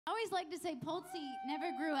I always like to say Poltzy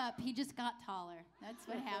never grew up, he just got taller. That's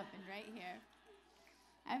what happened right here.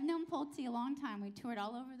 I've known Poltzy a long time. We toured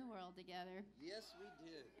all over the world together. Yes, we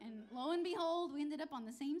did. And lo and behold, we ended up on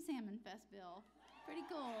the same Salmonfest bill. Pretty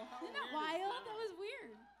cool. Isn't that wild? That was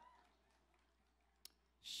weird.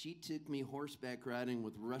 She took me horseback riding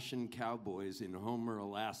with Russian cowboys in Homer,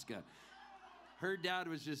 Alaska. Her dad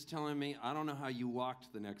was just telling me, I don't know how you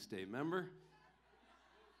walked the next day, remember?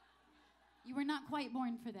 You were not quite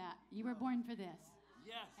born for that. You were born for this.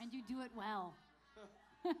 Yes. And you do it well.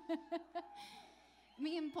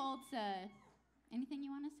 Me and Poltz, anything you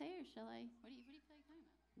want to say, or shall I? What are you talking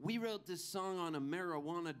about? We wrote this song on a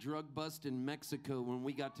marijuana drug bust in Mexico when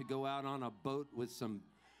we got to go out on a boat with some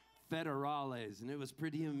federales, and it was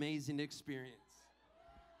pretty amazing experience.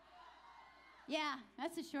 Yeah,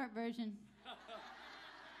 that's a short version.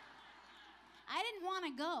 I didn't want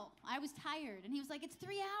to go. I was tired. And he was like, it's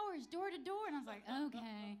 3 hours, door to door. And I was like,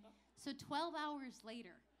 okay. So 12 hours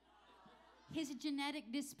later, his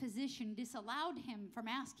genetic disposition disallowed him from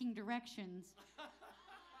asking directions.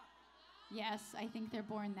 Yes, I think they're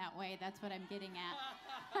born that way. That's what I'm getting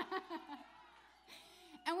at.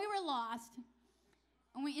 And we were lost.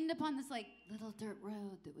 And we ended up on this like little dirt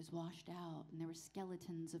road that was washed out, and there were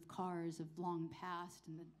skeletons of cars of long past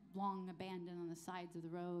and the long abandoned on the sides of the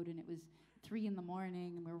road, and it was 3 in the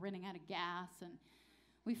morning and we were running out of gas, and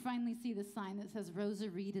we finally see the sign that says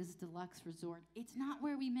Rosarita's Deluxe Resort. It's not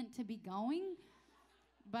where we meant to be going,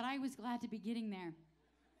 but I was glad to be getting there.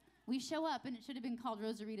 We show up and it should have been called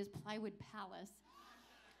Rosarita's Plywood Palace.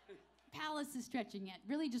 Palace is stretching it,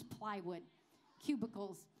 really just plywood,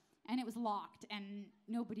 cubicles. And it was locked, and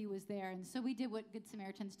nobody was there. And so we did what good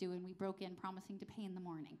Samaritans do, and we broke in, promising to pay in the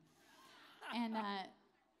morning. And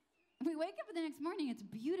we wake up the next morning, it's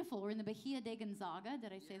beautiful. We're in the Bahia de Gonzaga,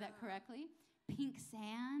 did I say that correctly? Pink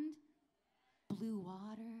sand, blue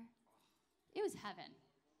water. It was heaven,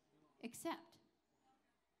 except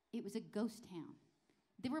it was a ghost town.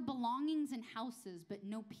 There were belongings and houses, but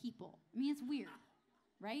no people. I mean, it's weird,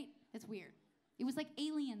 right? It's weird. It was like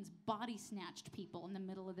aliens body snatched people in the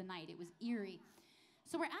middle of the night. It was eerie.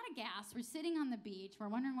 So we're out of gas. We're sitting on the beach. We're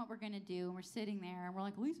wondering what we're going to do. And we're sitting there. And we're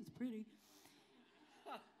like, at least it's pretty.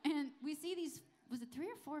 And we see these, was it 3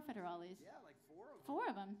 or 4 federales? Yeah, like 4 of them. 4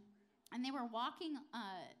 of them. And they were walking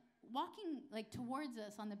like towards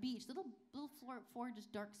us on the beach. Little 4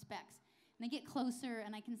 just dark specks. And they get closer.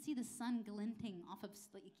 And I can see the sun glinting off of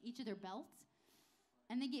like, each of their belts.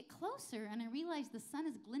 And they get closer, and I realize the sun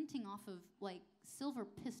is glinting off of, like, silver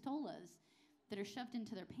pistolas that are shoved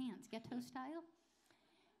into their pants, ghetto style.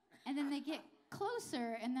 And then they get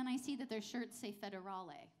closer, and then I see that their shirts say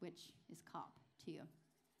Federale, which is cop to you.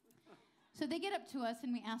 So they get up to us,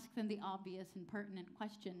 and we ask them the obvious and pertinent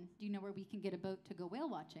question, do you know where we can get a boat to go whale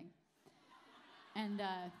watching? And,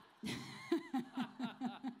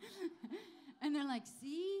 and they're like,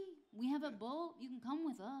 see, we have a boat, you can come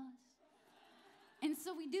with us. And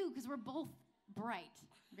so we do, because we're both bright,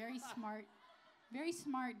 very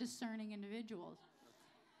smart, discerning individuals.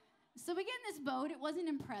 So we get in this boat. It wasn't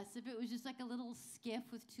impressive. It was just like a little skiff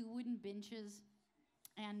with 2 wooden benches.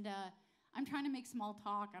 And I'm trying to make small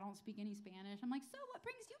talk. I don't speak any Spanish. I'm like, so what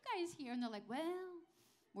brings you guys here? And they're like, well,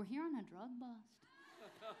 we're here on a drug bust.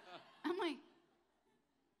 I'm like,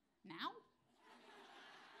 now?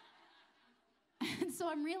 And so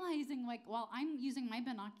I'm realizing, like, while I'm using my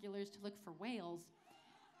binoculars to look for whales,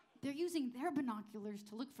 they're using their binoculars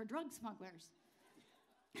to look for drug smugglers.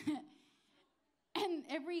 And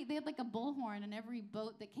they had like a bullhorn, and every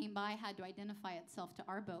boat that came by had to identify itself to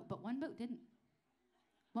our boat, but one boat didn't.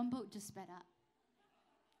 One boat just sped up.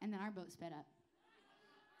 And then our boat sped up.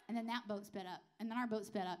 And then that boat sped up. And then our boat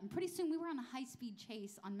sped up. And pretty soon we were on a high-speed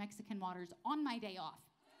chase on Mexican waters on my day off.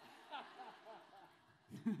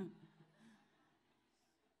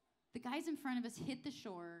 The guys in front of us hit the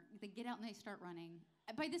shore. They get out and they start running.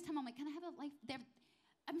 By this time, I'm like, can I have a life?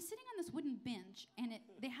 I'm sitting on this wooden bench, and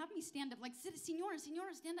they have me stand up, like, Senora,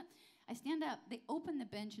 stand up. I stand up. They open the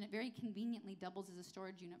bench, and it very conveniently doubles as a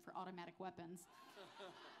storage unit for automatic weapons.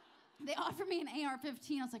 They offer me an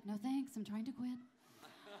AR-15. I was like, no thanks, I'm trying to quit.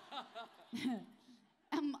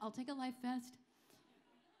 I'll take a life vest.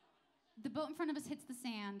 The boat in front of us hits the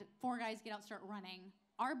sand. 4 guys get out and start running.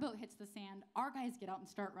 Our boat hits the sand. Our guys get out and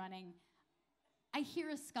start running. I hear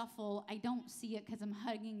a scuffle. I don't see it because I'm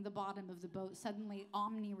hugging the bottom of the boat, suddenly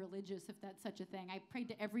omni-religious, if that's such a thing. I prayed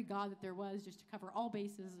to every god that there was just to cover all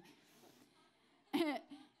bases.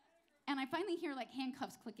 And I finally hear like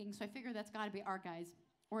handcuffs clicking, so I figure that's got to be our guys.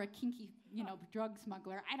 Or a kinky, drug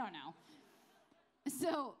smuggler. I don't know.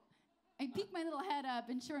 So I peek my little head up,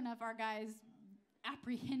 and sure enough, our guys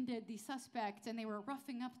apprehended the suspects, and they were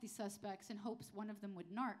roughing up the suspects in hopes one of them would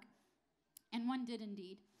narc. And one did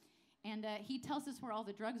indeed. And he tells us where all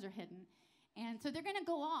the drugs are hidden. And so they're going to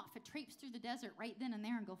go off and traipse through the desert right then and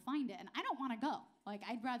there and go find it. And I don't want to go. Like,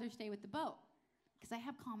 I'd rather stay with the boat because I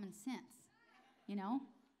have common sense, you know?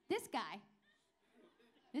 This guy's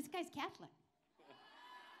Catholic.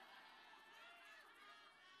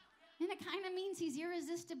 And it kind of means he's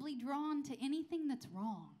irresistibly drawn to anything that's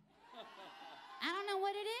wrong. I don't know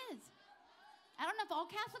what it is. I don't know if all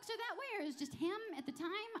Catholics are that way or it's just him at the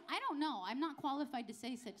time. I don't know. I'm not qualified to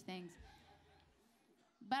say such things.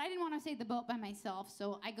 But I didn't want to save the boat by myself,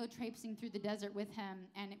 so I go traipsing through the desert with him,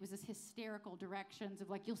 and it was this hysterical directions of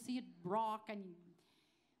like, you'll see a rock, and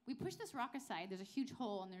we push this rock aside. There's a huge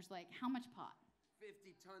hole, and there's like, how much pot?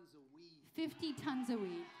 50 tons of weed. 50 tons of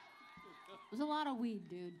weed. It was a lot of weed,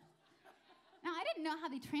 dude. Now, I didn't know how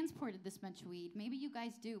they transported this much weed. Maybe you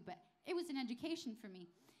guys do, but it was an education for me.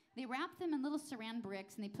 They wrapped them in little saran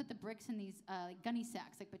bricks, and they put the bricks in these like gunny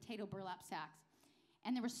sacks, like potato burlap sacks.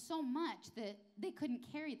 And there was so much that they couldn't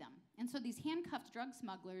carry them. And so these handcuffed drug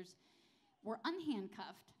smugglers were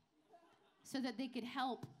unhandcuffed so that they could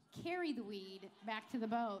help carry the weed back to the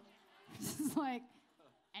boat. This is like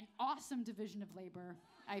an awesome division of labor,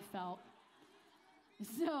 I felt.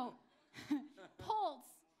 So, Poltz,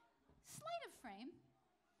 slight of frame,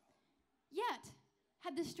 yet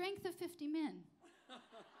had the strength of 50 men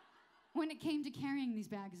when it came to carrying these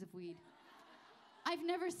bags of weed. I've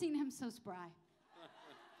never seen him so spry.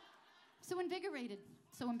 So invigorated,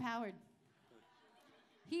 so empowered.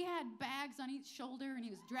 He had bags on each shoulder, and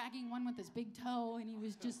he was dragging one with his big toe, and he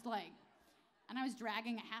was just like, and I was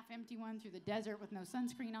dragging a half-empty one through the desert with no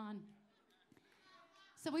sunscreen on.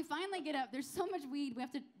 So we finally get up. There's so much weed, we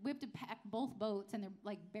have to pack both boats, and they're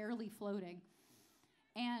like barely floating.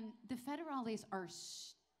 And the federales are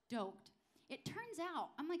stoked. It turns out,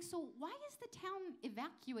 I'm like, so why is the town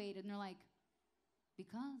evacuated? And they're like,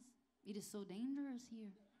 because it is so dangerous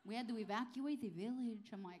here. We had to evacuate the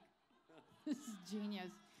village. I'm like, this is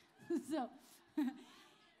genius. So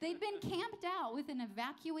they'd been camped out with an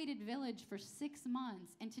evacuated village for 6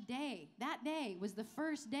 months. And today, that day, was the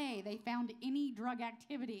first day they found any drug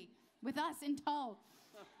activity with us in tow.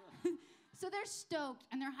 So they're stoked,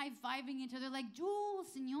 and they're high-fiving each other like, Jules,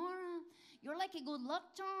 senora, you're like a good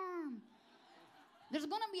luck charm. There's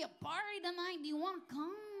going to be a party tonight. Do you want to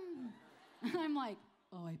come? And I'm like,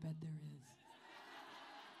 oh, I bet there is.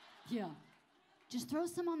 Yeah. Just throw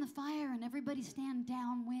some on the fire and everybody stand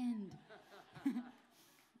downwind.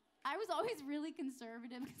 I was always really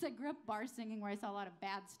conservative because I grew up bar singing where I saw a lot of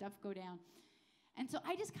bad stuff go down. And so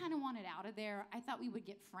I just kind of wanted out of there. I thought we would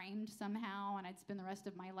get framed somehow, and I'd spend the rest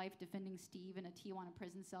of my life defending Steve in a Tijuana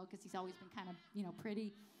prison cell because he's always been kind of, you know,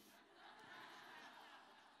 pretty.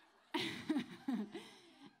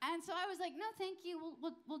 And so I was like, no, thank you.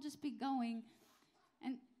 We'll just be going.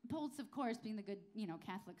 And Poltz, of course, being the good, you know,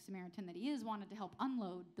 Catholic Samaritan that he is, wanted to help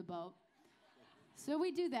unload the boat. So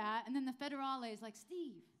we do that, and then the federale is like,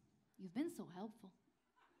 Steve, you've been so helpful.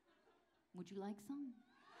 Would you like some?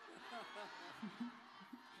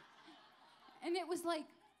 And it was like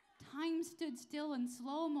time stood still in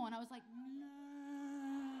slow-mo, and I was like, no.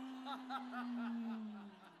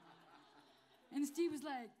 And Steve was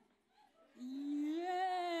like,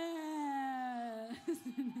 yes.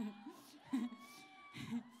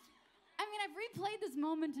 I mean, I've replayed this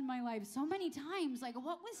moment in my life so many times. Like,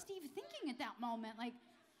 what was Steve thinking at that moment? Like,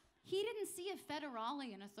 he didn't see a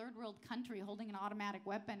federale in a third world country holding an automatic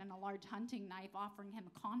weapon and a large hunting knife offering him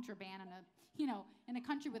contraband in a, you know, in a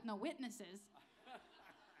country with no witnesses.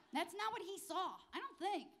 That's not what he saw, I don't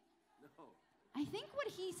think. No. I think what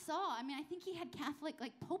he saw, I mean, I think he had Catholic,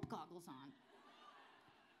 like, Pope goggles on.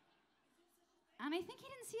 And I think he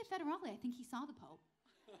didn't see a federale. I think he saw the Pope.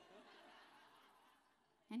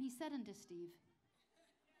 And he said unto Steve,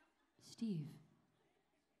 Steve,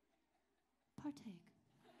 partake.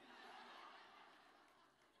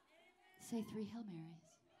 Say 3 Hail Marys,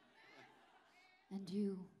 and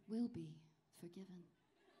you will be forgiven.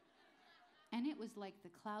 And it was like the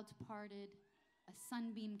clouds parted, a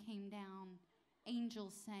sunbeam came down,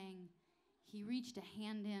 angels sang. He reached a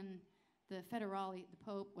hand in, the federale, the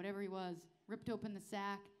Pope, whatever he was, ripped open the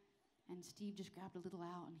sack, and Steve just grabbed a little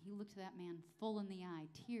out, and he looked that man full in the eye,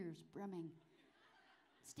 tears brimming,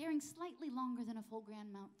 staring slightly longer than a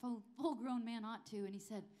full-grown man ought to, and he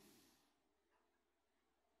said,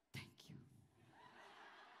 thank you.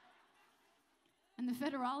 And the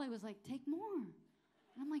federale was like, take more.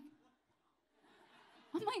 And I'm like,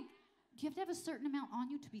 do you have to have a certain amount on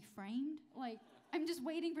you to be framed? Like, I'm just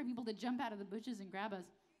waiting for people to jump out of the bushes and grab us.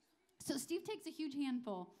 So Steve takes a huge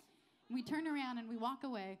handful. We turn around and we walk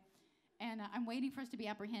away, and I'm waiting for us to be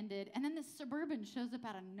apprehended, and then this Suburban shows up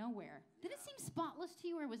out of nowhere. Did it seem spotless to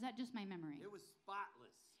you, or was that just my memory? It was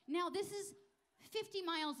spotless. Now, this is 50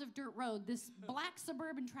 miles of dirt road, this black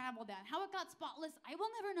Suburban traveled down. How it got spotless, I will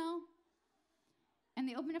never know. And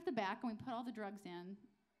they opened up the back, and we put all the drugs in,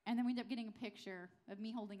 and then we ended up getting a picture of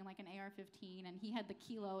me holding like an AR-15, and he had the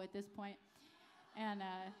kilo at this point. And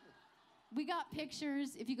we got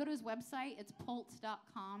pictures. If you go to his website, it's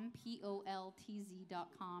poltz.com,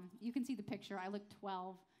 Poltz.com. You can see the picture. I look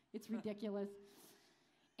 12. It's ridiculous.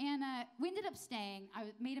 And we ended up staying.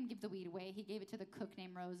 I made him give the weed away. He gave it to the cook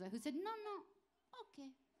named Rosa, who said, no, okay,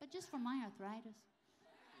 but just for my arthritis.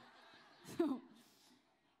 So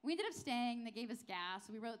we ended up staying. They gave us gas.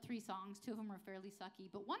 We wrote 3 songs. 2 of them were fairly sucky,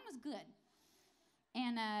 but one was good.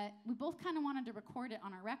 And we both kind of wanted to record it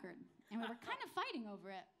on our record. And we were kind of fighting over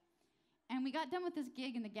it. And we got done with this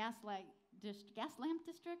gig in the gas lamp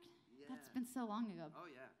district. Yeah. That's been so long ago. Oh,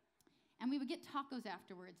 yeah. And we would get tacos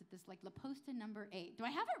afterwards at this like La Posta number 8. Do I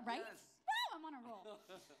have it right? Yes. Woo, I'm on a roll.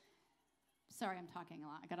 Sorry, I'm talking a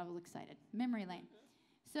lot. I got all excited. Memory lane.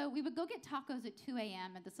 So we would go get tacos at 2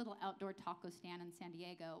 a.m. at this little outdoor taco stand in San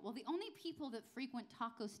Diego. Well, the only people that frequent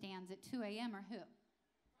taco stands at 2 a.m. are who?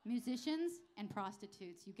 Musicians and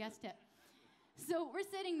prostitutes. You guessed it. So we're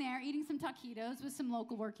sitting there eating some taquitos with some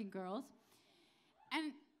local working girls.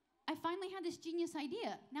 And I finally had this genius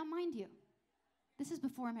idea. Now, mind you, this is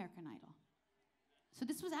before American Idol. So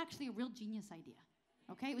this was actually a real genius idea,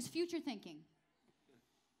 okay? It was future thinking.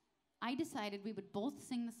 I decided we would both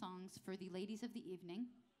sing the songs for the ladies of the evening,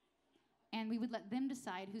 and we would let them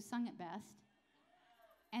decide who sung it best,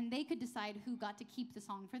 and they could decide who got to keep the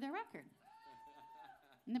song for their record.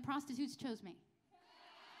 And the prostitutes chose me.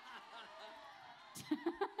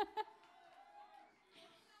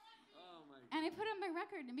 And I put it on my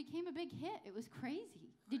record and it became a big hit. It was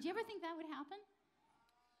crazy. Did you ever think that would happen?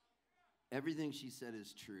 Everything she said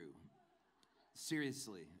is true.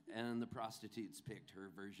 Seriously. And the prostitutes picked her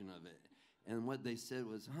version of it. And what they said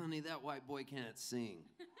was, honey, that white boy can't sing.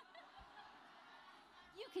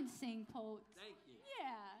 You can sing, Poltz. Thank you.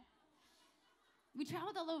 Yeah. We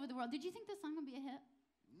traveled all over the world. Did you think this song would be a hit?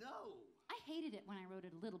 No. I hated it when I wrote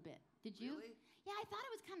it a little bit. Did you? Really? Yeah, I thought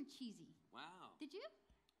it was kind of cheesy. Wow. Did you?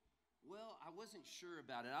 Well, I wasn't sure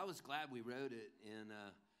about it. I was glad we wrote it, and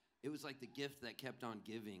it was like the gift that kept on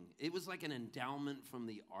giving. It was like an endowment from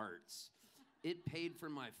the arts. It paid for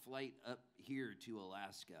my flight up here to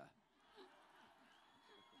Alaska.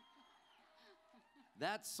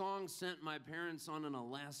 That song sent my parents on an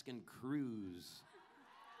Alaskan cruise.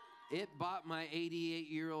 It bought my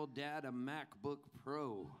 88-year-old dad a MacBook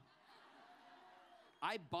Pro.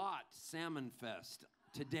 I bought Salmonfest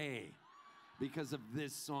today because of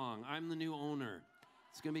this song. I'm the new owner.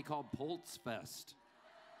 It's gonna be called Poltz Fest.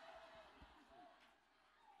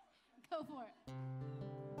 Go for it.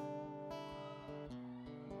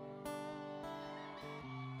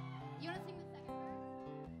 You wanna sing the second verse?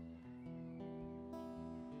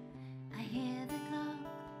 I hear the clock,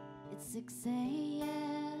 it's 6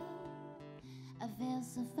 a.m. I feel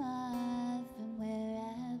so far from where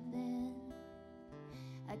I've been.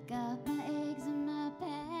 I got my eggs and my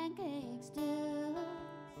pancakes too.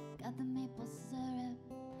 Got the maple syrup,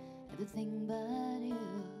 everything but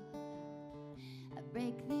you. I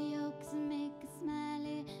break the yolks and make a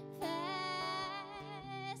smiley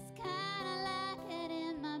face. Kinda like it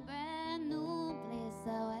in my brand new place. I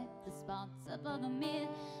wipe the spots up on the mirror.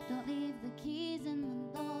 Don't leave the keys in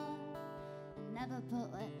the door. I never put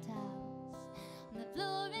wet towels on the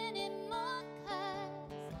floor anymore,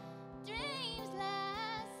 'cause dreams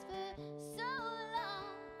last for so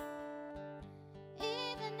long.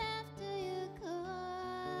 Even after you're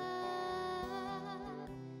gone,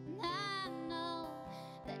 and I know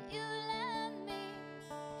that you love me,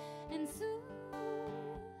 and soon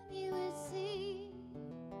you will see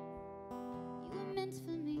you were meant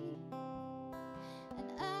for me, and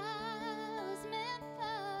I was meant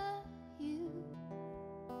for you.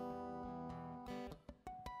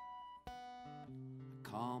 I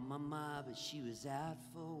called my ma, but she was out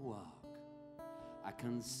for a walk. I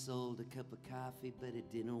consoled a cup of coffee, but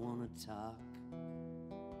it didn't want to talk.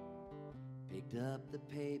 Picked up the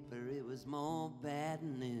paper, it was more bad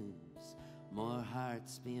news. More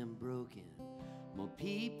hearts being broken, more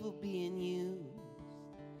people being used.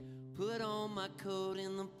 Put on my coat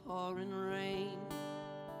in the pouring rain.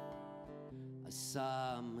 I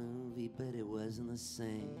saw a movie, but it wasn't the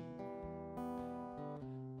same.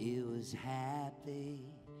 It was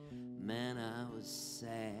happy, man, I was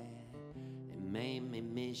sad. It made me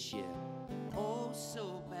miss you, oh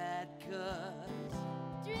so bad,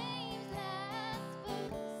 'cause Dreams last for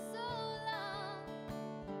so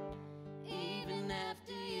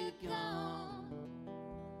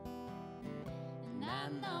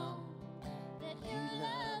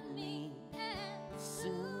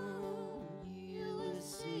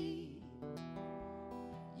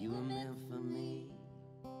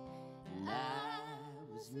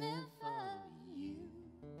was meant for you.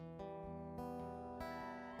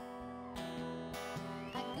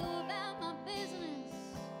 I go about my business,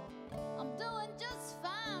 I'm doing just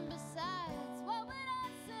fine. Besides, what would I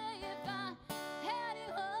say if I had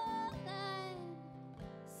you all night?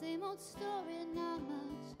 Same old story, not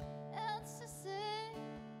much else to say.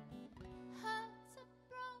 Hearts are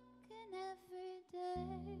broken every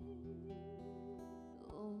day.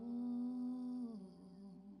 Oh.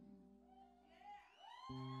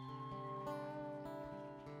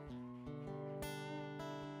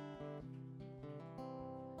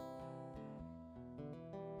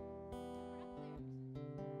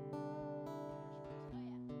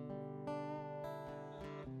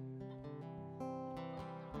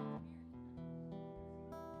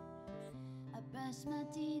 I brush my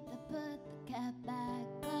teeth, I put the cap back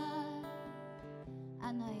on.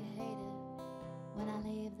 I know you hate it when I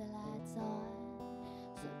leave the lights on.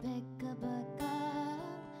 So pick a book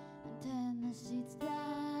up and turn the sheets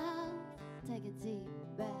down. Take a deep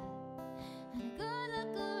breath and a good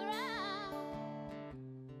look around.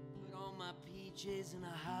 Put on my PJs and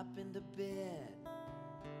I hop into bed.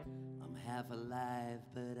 I'm half alive,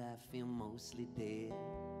 but I feel mostly dead.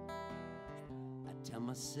 I tell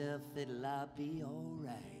myself it'll all be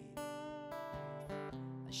alright.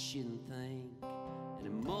 I shouldn't think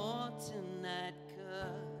anymore tonight,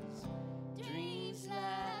 'cause dreams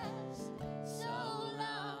last so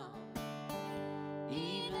long,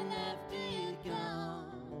 even after you're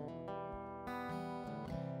gone.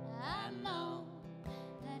 I know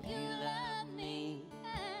that you love me,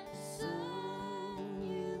 and soon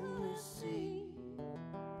you will see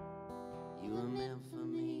you were meant for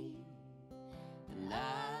me, and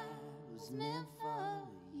I was meant for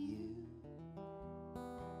you.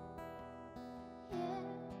 Yeah,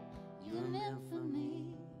 You were meant for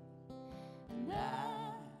me, and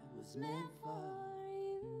I was meant for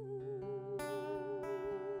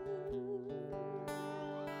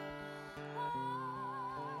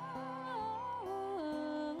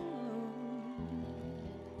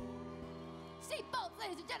Steve Poltz,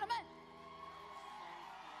 ladies and gentlemen.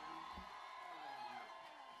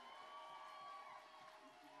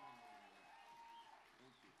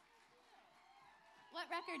 What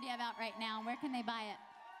record do you have out right now? Where can they buy it?